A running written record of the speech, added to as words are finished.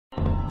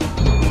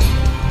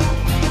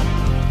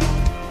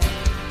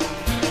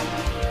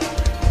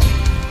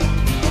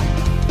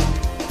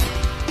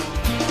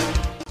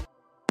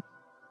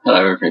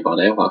Hello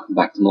everybody, welcome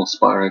back to more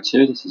Spyro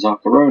 2. This is our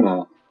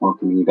Corona,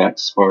 welcoming you back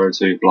to Spyro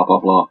 2, blah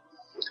blah blah.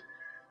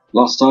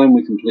 Last time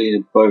we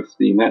completed both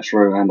the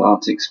Metro and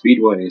Arctic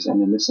Speedways,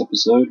 and in this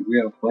episode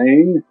we are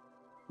playing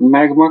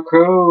Magma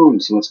Cone,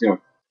 so let's go.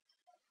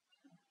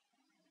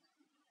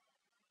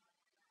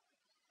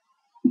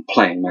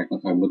 Playing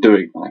Magma Cone, we're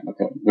doing Magma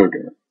Cone,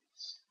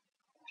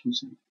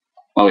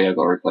 Oh yeah, I've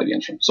got to replay the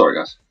intro, sorry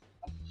guys.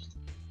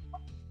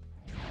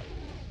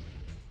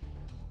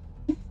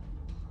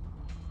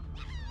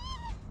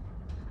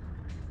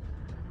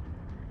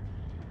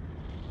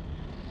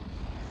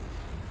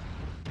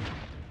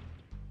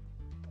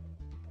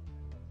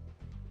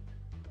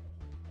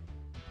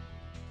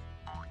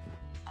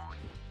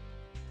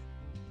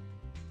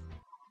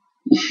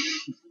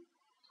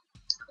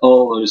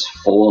 All those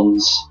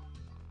Fuans.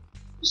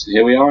 So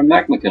here we are in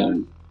Magma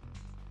Cone.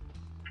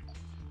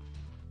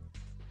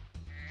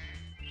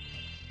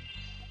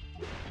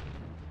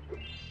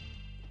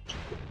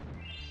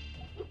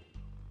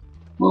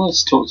 Well,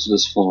 let's talk to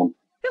this Fawn.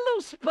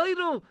 Hello,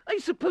 Spyro! I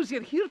suppose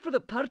you're here for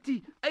the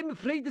party. I'm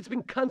afraid it's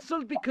been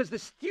cancelled because the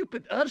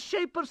stupid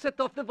Earthshaper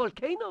set off the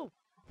volcano.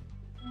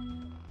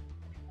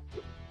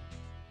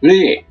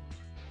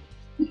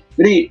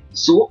 Right,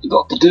 so what we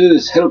got to do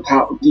is help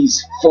out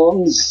these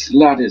Fawns,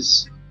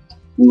 lasses,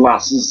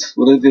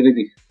 whatever they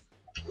be.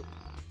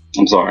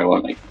 I'm sorry, I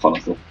won't make fun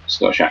of the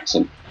Scottish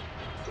accent.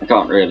 I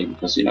can't really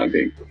because, you know,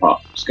 being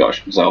part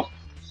Scottish myself.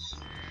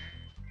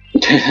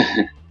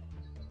 By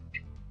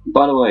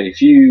the way,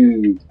 if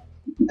you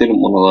didn't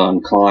want to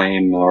learn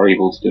climb or are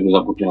able to do the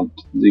double jump,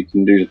 you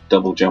can do the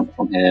double jump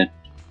from here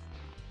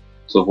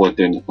to avoid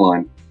doing the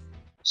climb.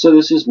 So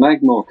this is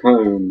Magma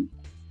Cone.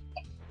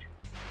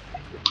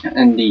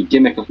 And the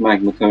gimmick of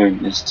Magma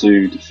Cone is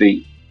to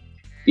defeat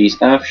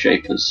these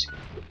Earthshapers.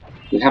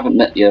 We haven't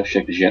met the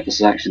Earthshapers yet. This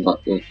is actually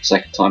like the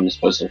second time we're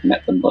supposed to have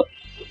met them, but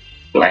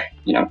bleh,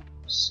 you know,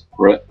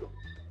 screw it.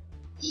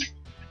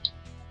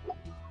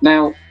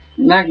 Now,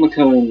 Magma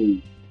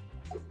Cone,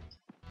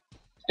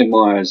 in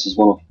my eyes, is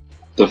one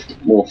of the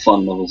more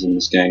fun levels in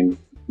this game.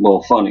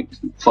 Well, fun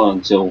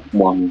until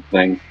one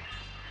thing,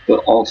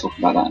 but I'll talk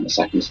about that in a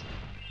second.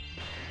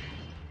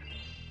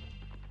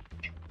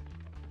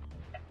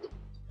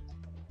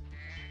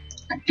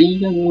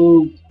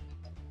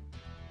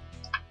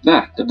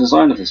 The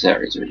design of this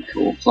area is really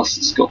cool, plus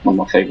it's got one of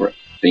my favourite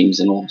themes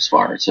in all of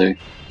Spyro 2.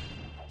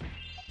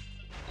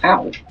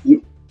 Ow!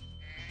 You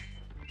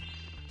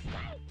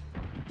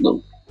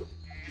little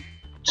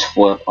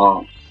twerp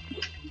arm.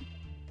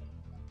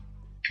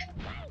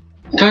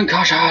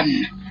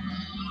 Concussion!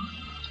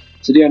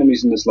 So the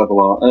enemies in this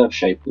level are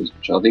Earthshapers,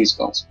 which are these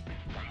guys.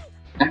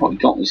 Ow, he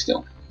got me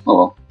still. Oh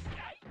well.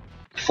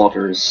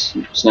 Fodders,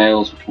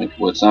 snails, which make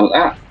a word sound.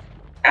 Ah!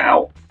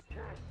 Ow!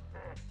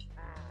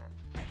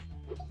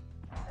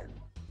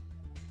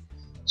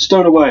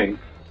 Stowed away.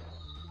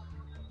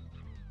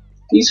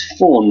 These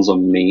Fawns are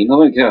mean. I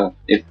don't care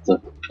if the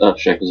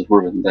Earthshapers have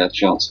ruined their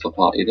chance for the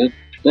party.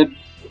 They're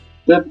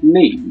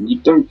mean. You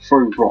don't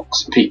throw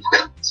rocks at people,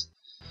 guys.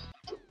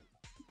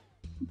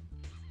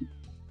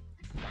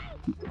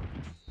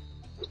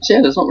 So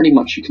yeah, there's not really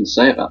much you can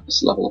say about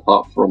this level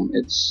apart from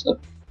it's a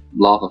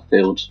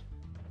lava-filled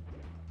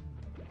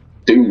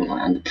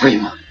Doomland, pretty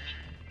much.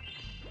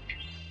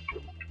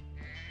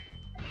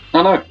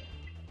 I know.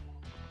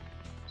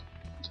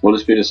 Will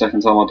this be the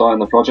second time I die in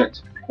the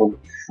project? Well,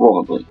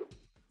 probably.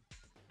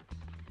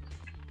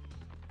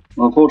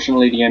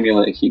 Unfortunately, the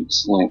emulator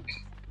keeps like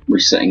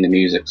resetting the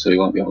music, so we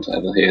won't be able to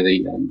ever hear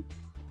the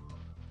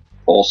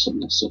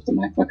awesomeness of the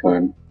Magma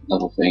Cone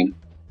level theme.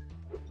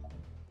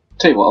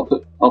 Tell you what,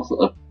 I'll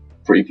put a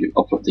preview.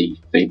 I'll put the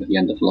theme at the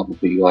end of the level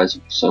for you guys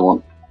if you so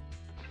want.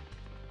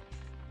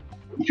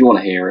 If you want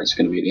to hear it, it's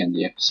going to be at the end of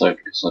the episode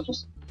because I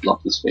just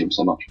love this theme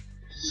so much.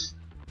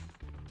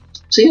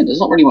 So yeah, there's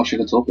not really much I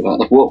can talk about.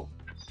 Like, whoa.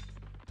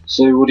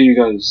 So what do you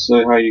guys? So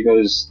how are you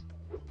guys?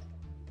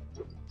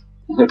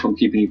 I hope I'm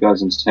keeping you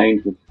guys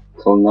entertained with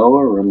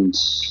Klonoa, and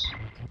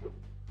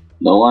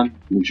no, I'm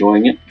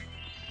enjoying it.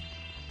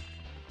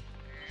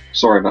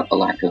 Sorry about the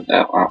lack of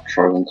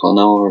outro in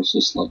Klonoa. It's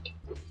just like,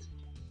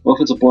 well,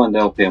 if it's a blind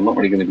LP, I'm not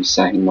really going to be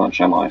saying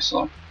much, am I?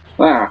 So,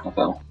 I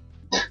fell.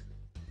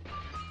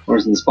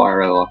 Whereas in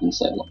Spyro, I can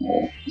say a lot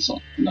more. So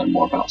I know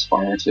more about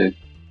Spyro 2.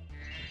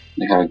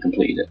 Like having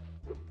completed it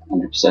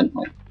 100%,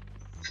 like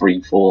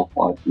 3, 4,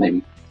 5,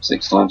 maybe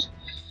 6 times.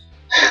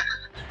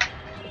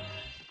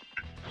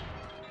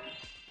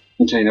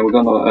 Okay, now we've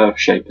got another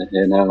Earthshaper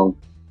here now.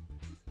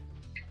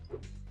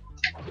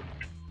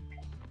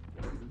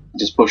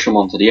 Just push them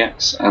onto the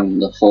X and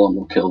the Fawn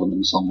will kill them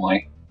in some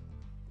way,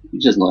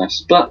 which is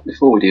nice. But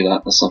before we do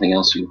that, there's something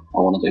else I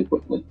want to do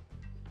quickly.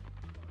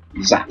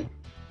 Zap!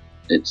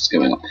 It's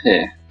going up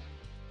here.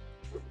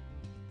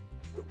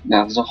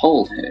 Now there's a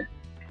hole here.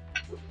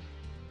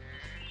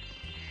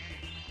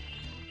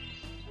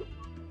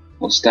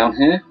 What's down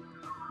here?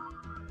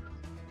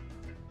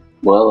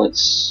 Well,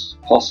 it's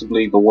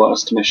possibly the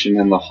worst mission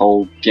in the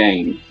whole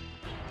game.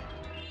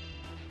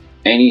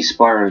 any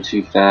Spyro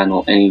 2 fan,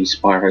 or any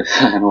Spyro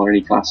fan, or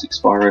any classic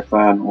Spyro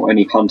fan, or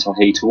any Hunter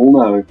hater will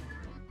know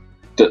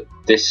that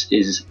this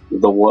is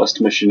the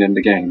worst mission in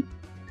the game.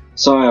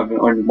 So I have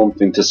only one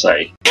thing to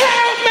say.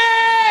 Help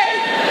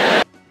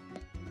me!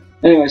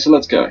 Anyway, so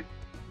let's go.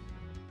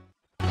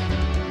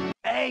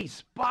 Hey,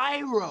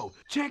 Spyro!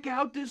 Check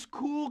out this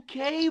cool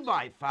cave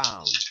I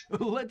found.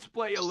 Let's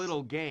play a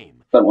little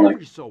game.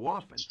 Every so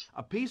often,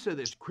 a piece of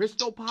this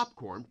crystal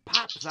popcorn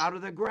pops out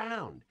of the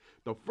ground.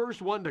 The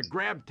first one to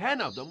grab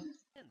 10 of them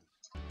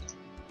wins.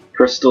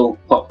 Crystal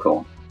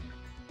popcorn.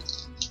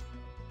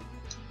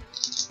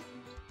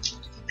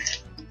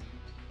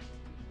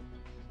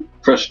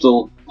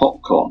 Crystal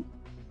popcorn.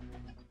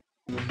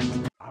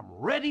 I'm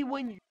ready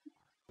when you...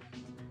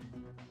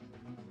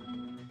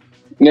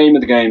 The aim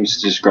of the game is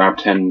to just grab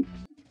 10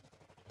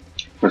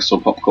 crystal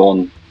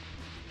popcorn.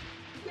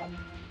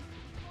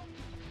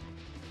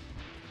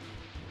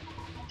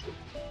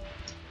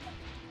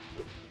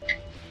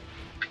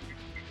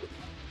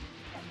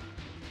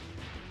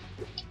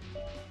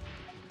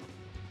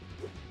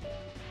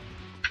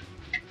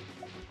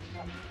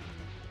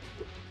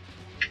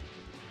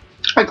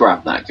 I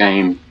grabbed that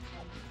game.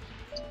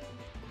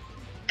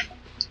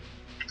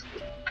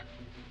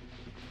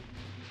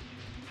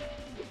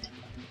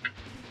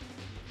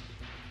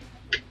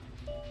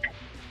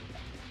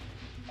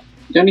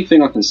 The only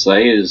thing I can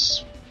say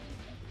is,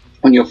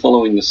 when you're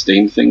following the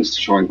Steam things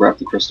to try and grab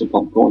the crystal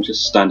popcorn,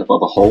 just stand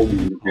above a hole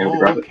and you'll be able to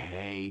grab it.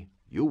 Okay,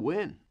 you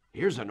win.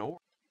 Here's an orb.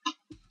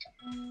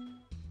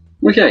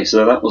 Okay,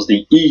 so that was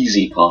the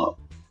easy part.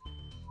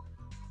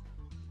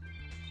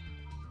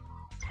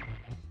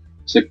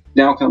 So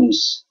now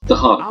comes the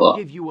hard part. I'll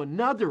give you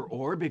another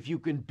orb if you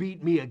can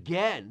beat me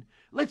again.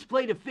 Let's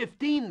play to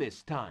 15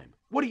 this time.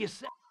 What do you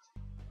say?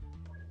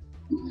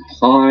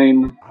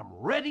 Fine. I'm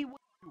ready.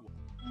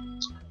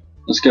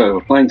 Let's go.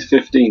 We're playing to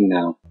 15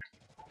 now.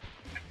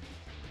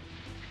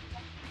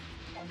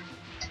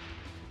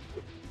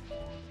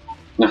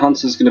 Now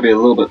Hunter's going to be a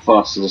little bit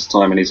faster this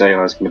time, and his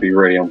AI is going to be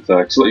really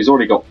unfair. So he's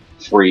already got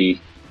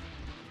 3.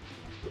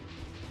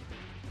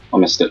 I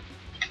missed it.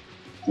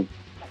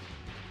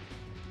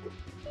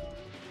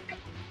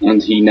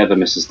 And he never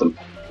misses them,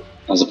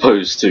 as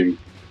opposed to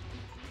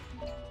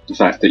the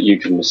fact that you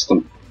can miss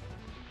them.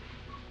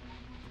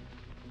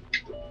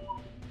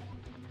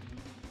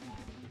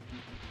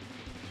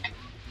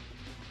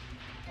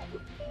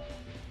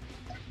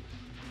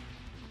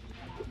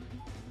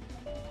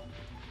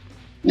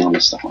 No, I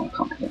missed that one, I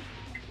can't get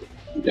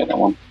it. Get that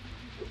one.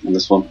 And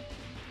this one.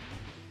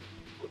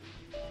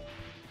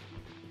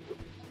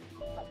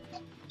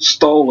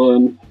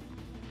 Stolen!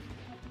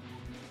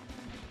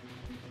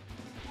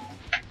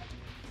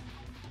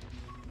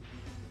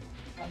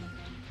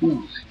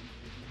 Hmm.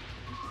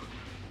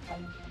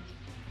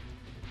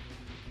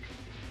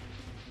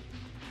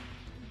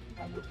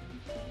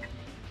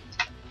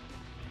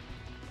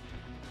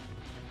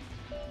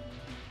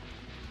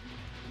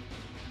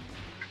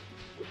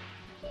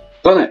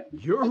 Done it!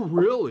 You're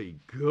really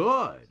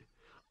good.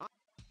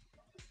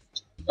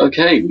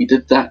 Okay, we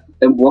did that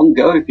in one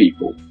go,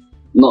 people.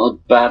 Not a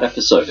bad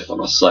episode, if I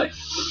must say.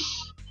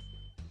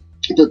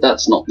 But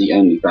that's not the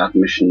only bad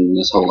mission in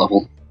this whole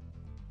level.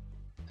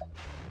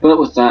 But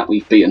with that,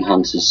 we've beaten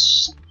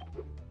Hunter's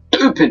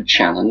stupid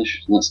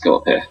challenge. Let's go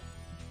up here.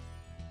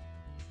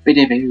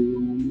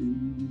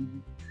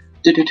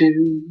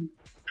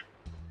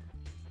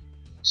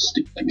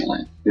 Stupid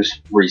emulator.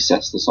 Just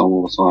resets the song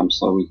all the time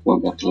so we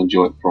won't be able to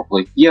enjoy it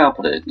properly. Yeah, I'll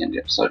put it at the end of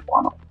the episode,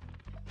 why not?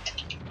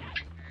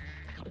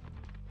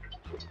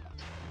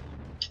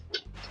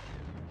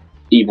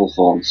 Evil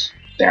Fuans.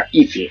 They're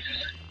evil.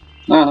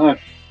 No,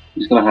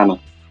 he's got a hammer.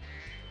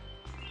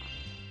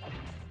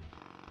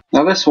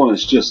 Now this one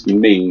is just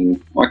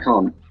mean. I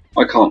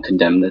can't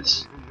condemn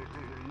this.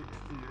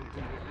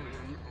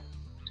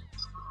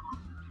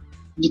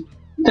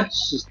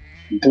 That's just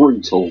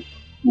brutal.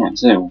 Right,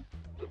 so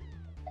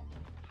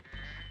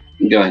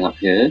going up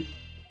here.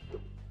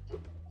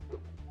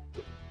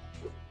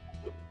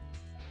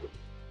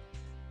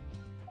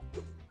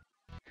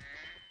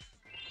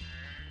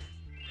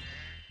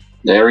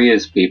 There he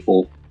is,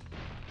 people.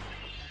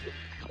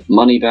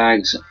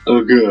 Moneybags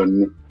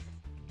again.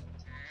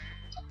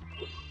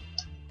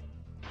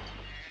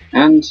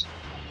 And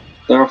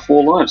there are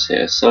 4 lives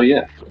here, so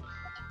yeah.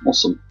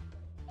 Awesome.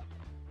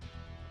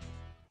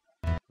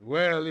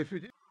 Well, if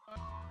you did...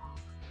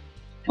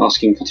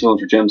 Asking for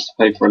 200 gems to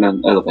pay for an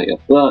elevator,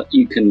 but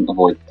you can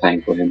avoid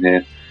paying for him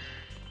here.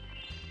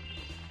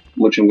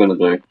 Which I'm going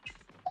to do.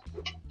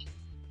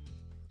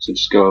 So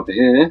just go over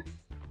here.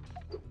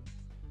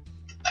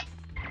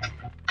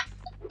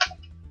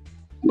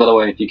 By the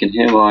way, if you can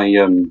hear my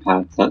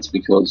pad, that's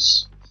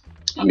because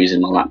I'm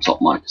using my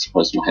laptop mic as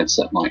opposed to my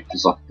headset mic,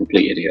 because like a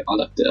complete idiot, I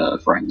left it at a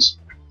friend's.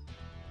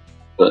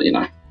 But, you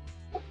know,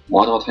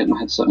 why do I take my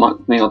headset mic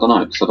with me? I don't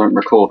know, because I don't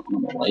record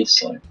when I'm away,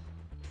 so...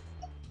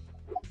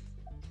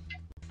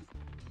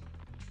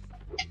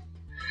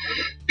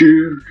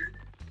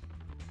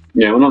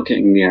 Yeah, we're not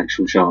getting the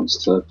actual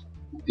chance to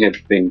hear the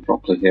thing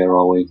properly here,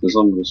 are we? Because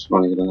I'm just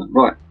running it out.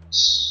 Right,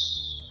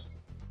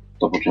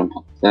 Double jump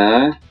up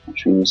there,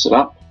 which means it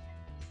up.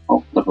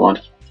 Oh, never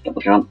mind.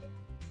 Double jump.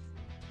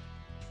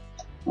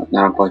 Right,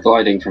 now by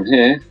gliding from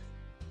here,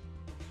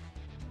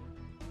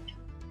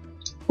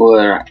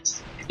 we're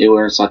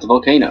inside the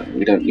volcano.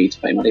 We don't need to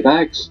pay money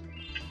bags.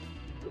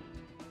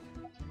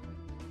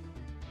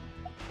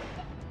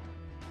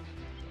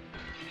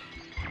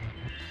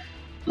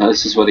 Now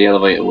this is where the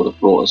elevator would have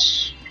brought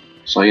us.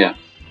 So yeah.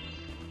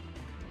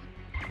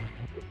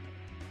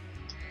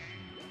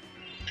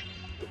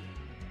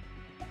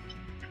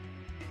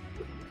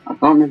 I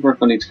can't remember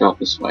if I need to go up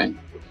this way.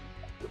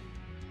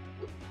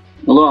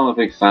 Although I'm a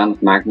big fan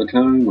of Magma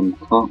Cone,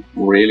 I can't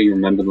really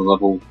remember the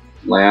level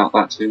layout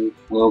that too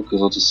well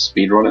because I just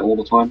speedrun it all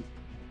the time.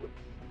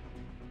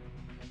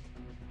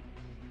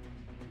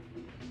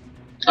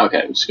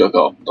 Okay, let's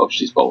go dodge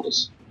these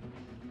boulders.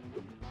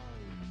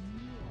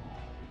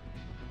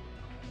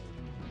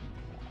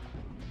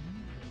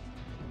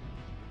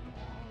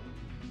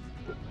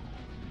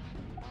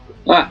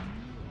 Ah!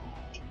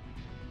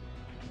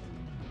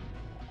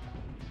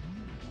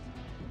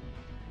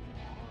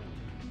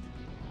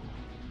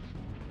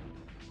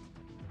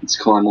 Let's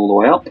climb all the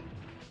way up.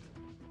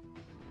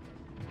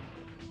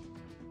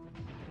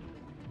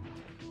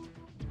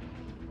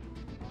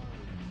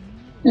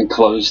 And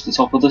close the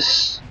top of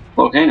this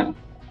volcano.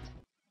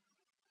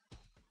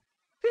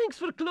 Thanks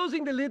for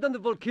closing the lid on the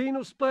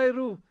volcano,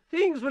 Spyro.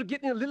 Things were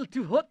getting a little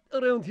too hot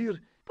around here.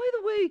 By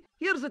the way,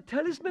 here's a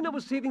talisman I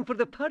was saving for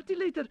the party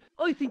later.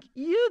 I think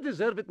you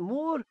deserve it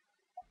more.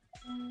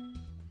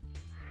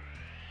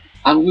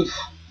 And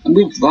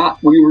with that,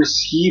 we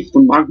received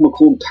the Magma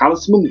Cone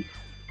talisman.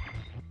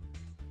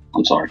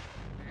 I'm sorry.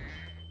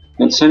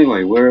 And so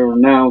anyway, we're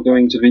now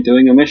going to be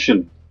doing a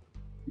mission.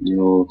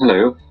 Oh,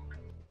 hello.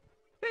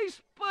 Hey,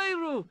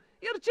 Spyro!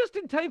 You're just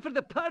in time for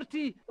the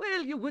party.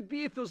 Well, you would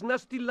be if those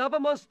nasty lava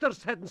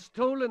monsters hadn't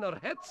stolen our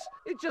hits.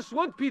 It just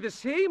won't be the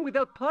same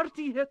without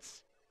party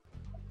hits.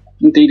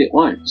 Indeed it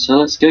won't, so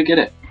let's go get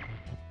it.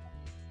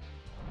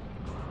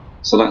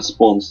 So that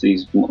spawns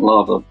these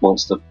lava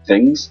monster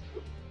things.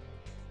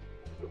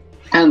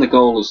 And the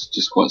goal is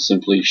just quite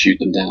simply shoot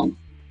them down.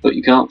 But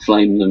you can't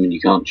flame them and you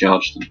can't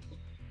charge them.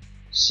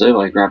 So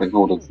by grabbing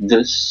hold of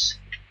this,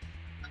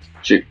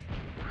 shoot.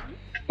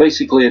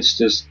 Basically it's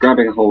just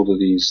grabbing a hold of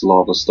these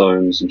lava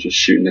stones and just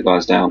shooting the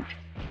guys down.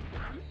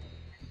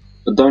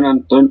 But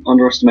don't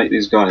underestimate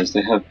these guys,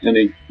 they have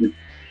any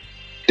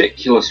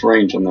ridiculous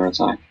range on their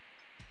attack.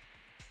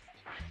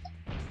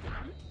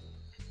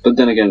 But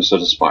then again, so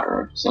does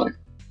Spyro, so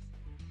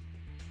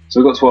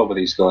we've got 12 of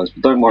these guys,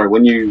 but don't worry,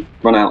 when you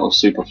run out of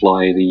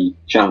Superfly, the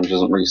challenge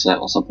doesn't reset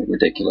or something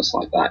ridiculous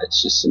like that,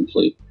 it's just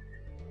simply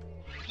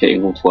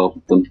hitting all 12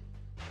 of them.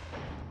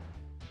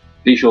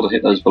 Be sure to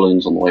hit those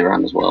balloons on the way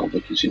around as well,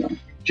 because, you know,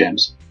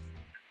 gems.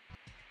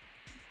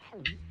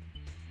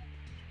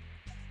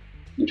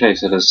 Okay,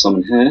 so there's some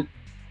in here.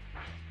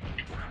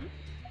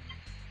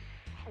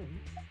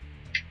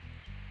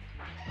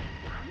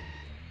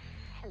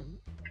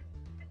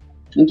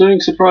 I'm doing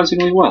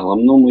surprisingly well,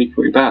 I'm normally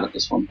pretty bad at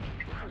this one.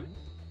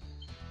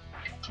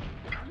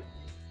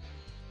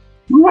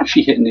 I'm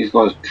actually hitting these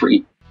guys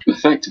pretty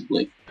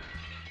effectively.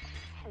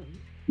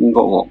 We've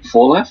got what,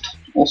 4 left?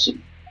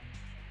 Awesome.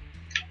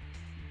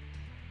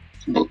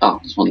 Oh,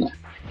 there's one there.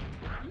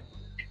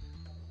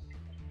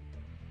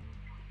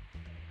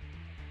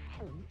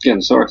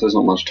 Again, sorry if there's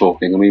not much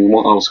talking. I mean,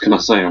 what else can I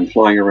say? I'm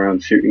flying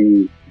around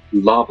shooting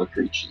lava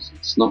creatures.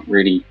 It's not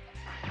really...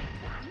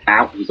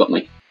 Ow, you got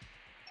me.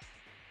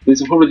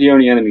 These are probably the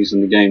only enemies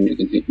in the game that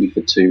can hit me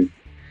for 2.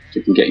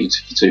 That can get you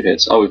for 2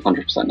 hits. Oh, we've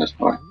 100% this.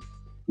 Alright.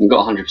 We've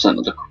got 100%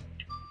 of the...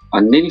 I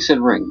nearly said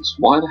rings.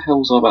 Why the hell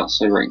was I about to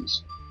say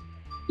rings?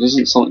 This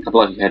isn't Sonic the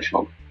Bloody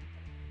Hedgehog.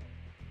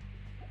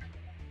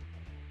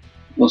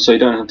 Also, you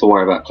don't have to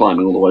worry about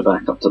climbing all the way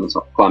back up to the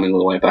top. Climbing all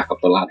the way back up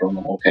the ladder on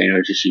the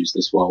volcano. Just use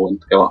this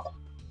whirlwind to go up.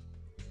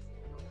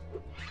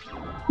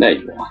 There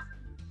you are.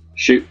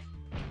 Shoot.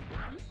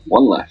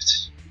 1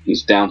 left.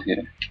 He's down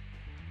here.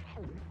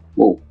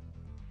 Whoa.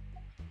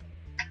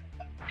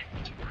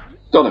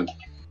 Got him.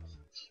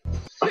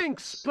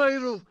 Thanks,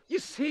 Spyro. You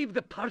saved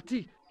the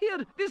party.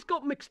 Here, this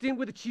got mixed in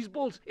with the cheese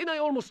balls, and I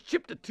almost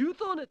chipped a tooth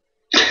on it.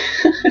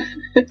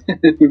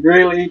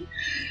 Really?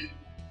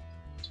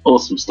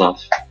 Awesome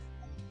stuff.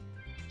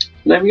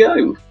 There we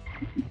go.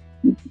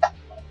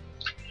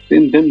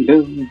 Bim bim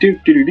bim doo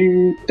doo doo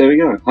doo. There we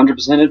go.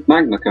 100%ed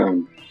Magma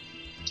Cone.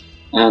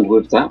 And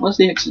with that, where's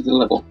the exit of the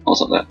level? Oh,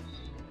 it's up there.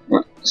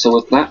 Right. So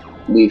with that,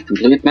 we've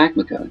completed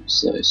Magma Cone.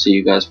 So see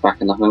you guys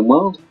back in the home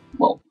world.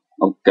 Well,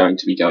 I'm going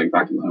to be going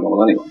back in the home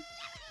world anyway.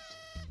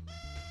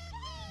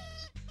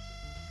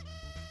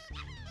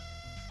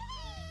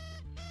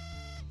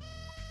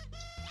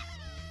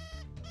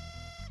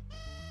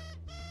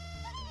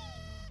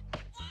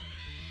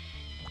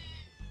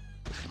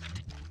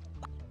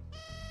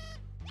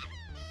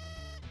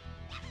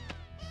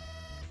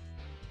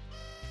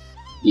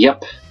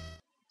 Yep.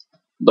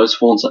 Those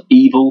Fuans are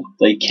evil,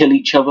 they kill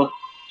each other.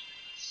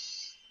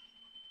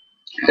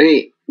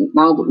 Hey,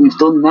 now that we've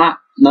done that,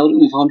 now that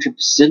we've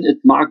 100%ed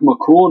Magma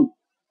Cone,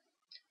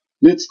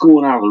 let's go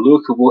and have a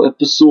look at what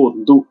episode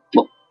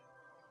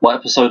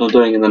I'm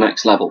doing in the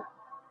next level.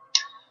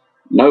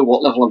 No,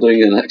 what level I'm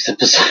doing in the next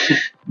episode.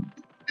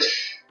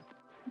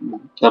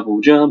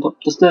 Double jump up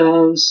the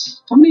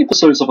stairs. How many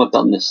episodes have I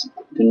done this?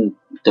 Been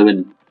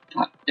doing?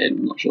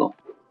 I'm not sure.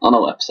 I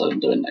know what episode I'm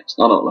doing next.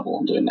 I know what level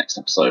I'm doing next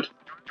episode.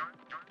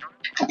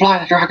 Apply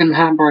the dragon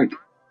handbrake.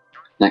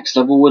 Next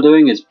level we're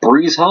doing is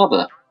Breeze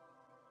Harbour.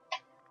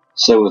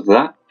 So with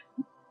that,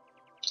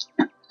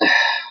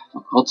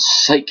 for God's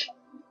sake,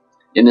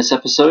 in this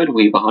episode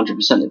we've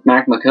 100%ed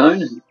Magma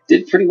Cone and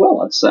did pretty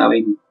well, I'd say. I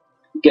mean,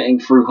 getting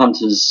through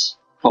Hunter's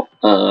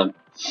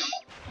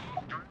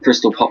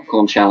Crystal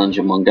Popcorn Challenge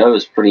in one go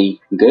is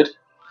pretty good,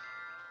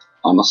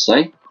 I must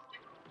say,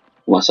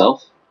 for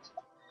myself.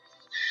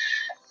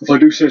 If I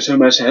do say so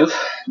myself.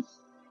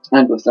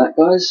 And with that,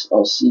 guys,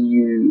 I'll see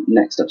you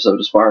next episode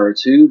of Spyro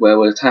 2, where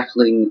we're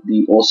tackling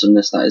the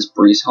awesomeness that is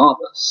Breeze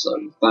Harbour. So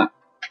with that,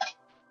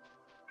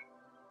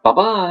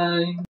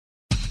 bye-bye!